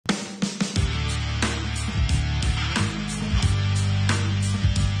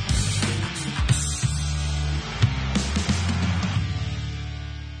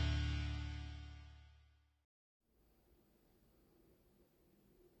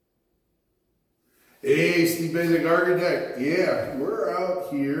Hey, Steve Basic Architect. Yeah, we're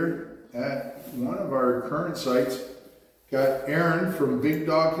out here at one of our current sites. Got Aaron from Big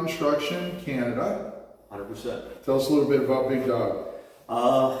Dog Construction, Canada. 100%. Tell us a little bit about Big Dog.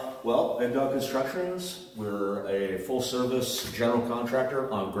 Well, Big Dog Constructions, we're a full-service general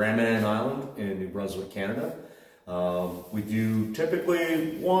contractor on Grand Manan Island in New Brunswick, Canada. We do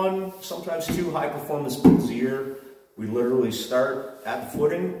typically one, sometimes two high-performance builds a year. We literally start at the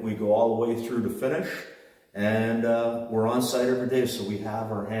footing, we go all the way through to finish, and we're on site every day, so we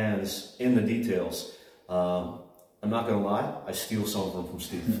have our hands in the details. I'm not going to lie, I steal some of them from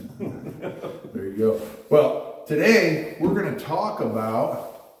Steve. There you go. Well, today we're going to talk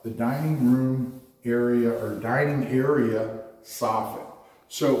about the dining room area or dining area soffit.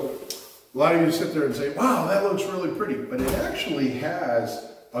 So a lot of you sit there and say, wow, that looks really pretty, but it actually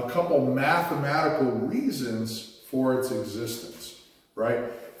has a couple mathematical reasons for its existence, right?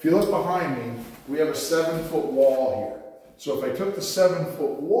 If you look behind me, we have a 7-foot wall here. So if I took the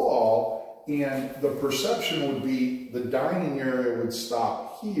 7-foot wall, and the perception would be the dining area would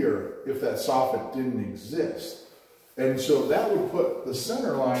stop here if that soffit didn't exist. And so that would put the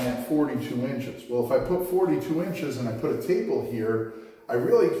center line at 42 inches. Well, if I put 42 inches and I put a table here, I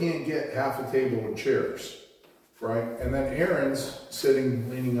really can't get half a table and chairs, right? And then Aaron's sitting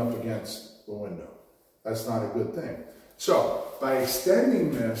leaning up against the window. That's not a good thing. So by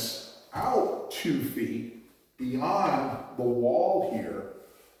extending this out 2 feet beyond the wall here,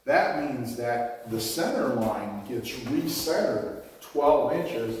 that means that the center line gets recentered 12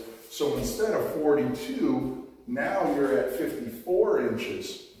 inches. So instead of 42, now you're at 54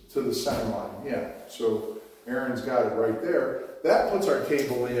 inches to the center line. Yeah, so Aaron's got it right there. That puts our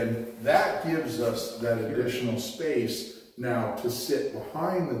table in. That gives us that additional space now to sit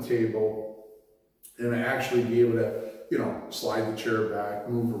behind the table and actually be able to, you know, slide the chair back,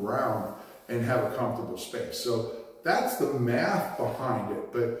 move around, and have a comfortable space. So that's the math behind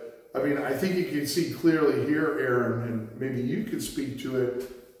it. But I mean, I think you can see clearly here, Aaron, and maybe you could speak to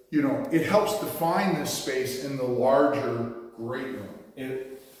it. You know, it helps define this space in the larger great room.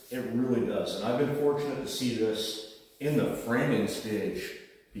 It really does. And I've been fortunate to see this in the framing stage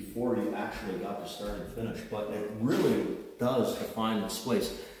before you actually got to start and finish. But it really does define this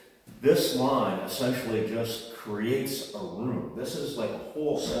place. This line essentially just creates a room. This is like a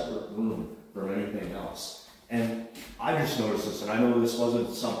whole separate room from anything else. And I just noticed this, and I know this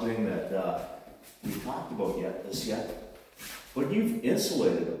wasn't something that we talked about yet, but you've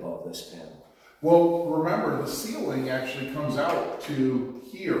insulated above this panel. Well, remember, the ceiling actually comes out to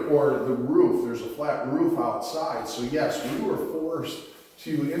here, or the roof. There's a flat roof outside. So yes, we were forced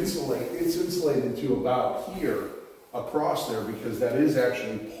to insulate. It's insulated to about here across there because that is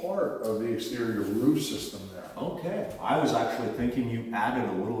actually part of the exterior roof system there. Okay. I was actually thinking you added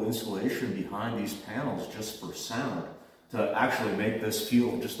a little insulation behind these panels just for sound to actually make this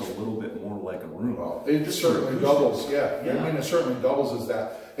feel just a little bit more like a room. Well, it certainly doubles, yeah. I mean, it certainly doubles as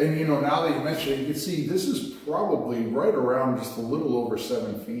that. And you know, now that you mention it, you can see this is probably right around just a little over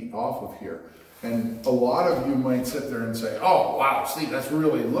 7 feet off of here. And a lot of you might sit there and say, oh, wow, Steve, that's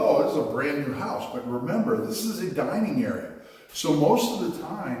really low. This is a brand new house. But remember, this is a dining area. So most of the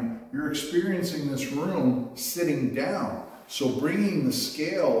time, you're experiencing this room sitting down. So bringing the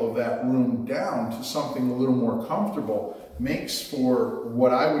scale of that room down to something a little more comfortable makes for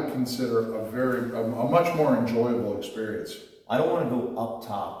what I would consider a much more enjoyable experience. I don't want to go up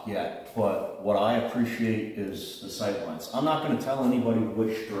top yet, but what I appreciate is the sight lines. I'm not going to tell anybody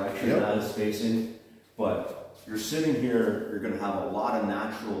which direction that is facing, but you're sitting here, you're going to have a lot of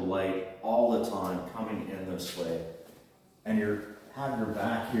natural light all the time coming in this way. And you have your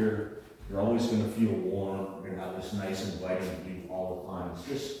back here, you're always going to feel warm. You're going to have this nice inviting view all the time. It's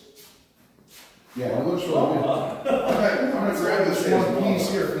just... Yeah, it looks really good. I'm going to grab this one piece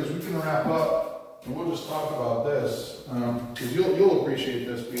here because we can wrap up. And we'll just talk about this, because you'll appreciate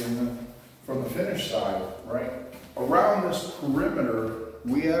this being from the finish side, right? Around this perimeter,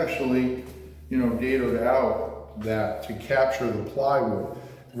 we actually, you know, datoed out that to capture the plywood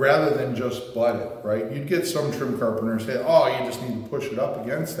rather than just butt it, right? You'd get some trim carpenters say, oh, you just need to push it up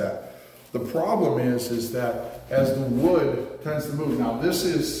against that. The problem is that as the wood tends to move, now this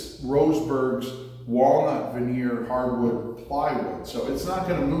is Roseburg's walnut veneer hardwood plywood, so it's not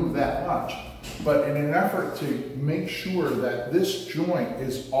going to move that much. But in an effort to make sure that this joint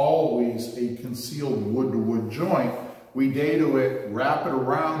is always a concealed wood-to-wood joint, we dado it, wrap it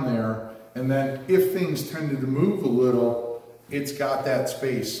around there, and then if things tended to move a little, it's got that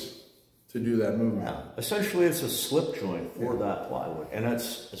space to do that movement. Yeah, essentially it's a slip joint for that plywood, and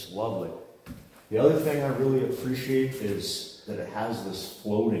it's lovely. The other thing I really appreciate is that it has this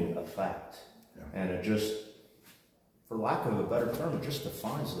floating effect. And it just, for lack of a better term, it just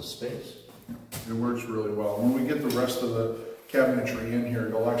defines the space. It works really well. When we get the rest of the cabinetry in here,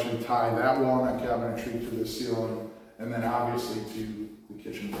 it'll actually tie that walnut cabinetry to the ceiling, and then obviously to the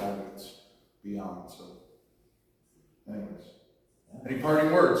kitchen cabinets beyond. So, anyways, any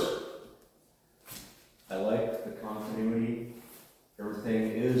parting words? I like the continuity.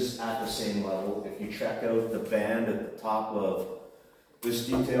 Everything is at the same level. If you check out the band at the top of this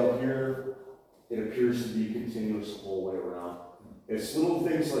detail here, it appears to be continuous the whole way around. It's little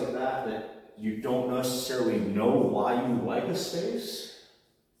things like that that you don't necessarily know why you like a space,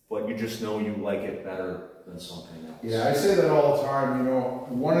 but you just know you like it better than something else. Yeah, I say that all the time. You know,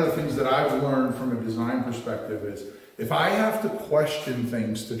 one of the things that I've learned from a design perspective is if I have to question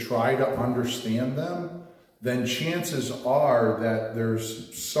things to try to understand them, then chances are that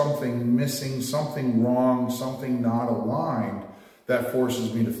there's something missing, something wrong, something not aligned that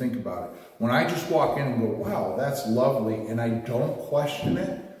forces me to think about it. When I just walk in and go, wow, that's lovely, and I don't question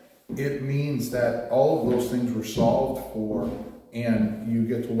it, it means that all of those things were solved for, and you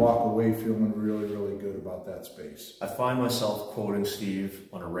get to walk away feeling really, really good about that space. I find myself quoting Steve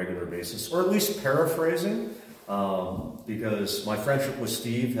on a regular basis, or at least paraphrasing, because my friendship with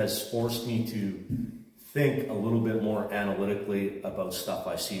Steve has forced me to think a little bit more analytically about stuff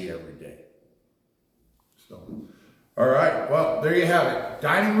I see every day. So, all right, well, there you have it.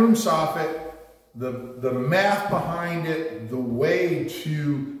 Dining room soffit, the math behind it, the way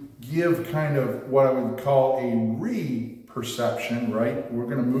to give kind of what I would call a re-perception, right? We're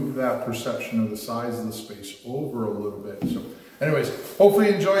going to move that perception of the size of the space over a little bit. So anyways, hopefully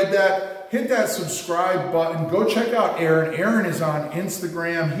you enjoyed that. Hit that subscribe button. Go check out Aaron. Aaron is on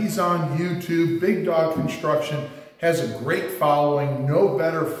Instagram. He's on YouTube. Big Dog Construction. Has a great following. No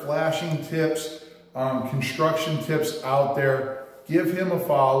better flashing tips, construction tips out there. Give him a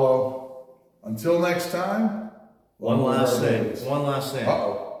follow. Until next time. One last thing. One last thing.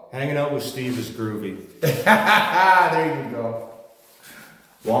 Uh-oh. Hanging out with Steve is groovy. There you go.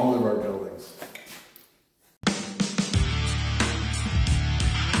 Long live our buildings.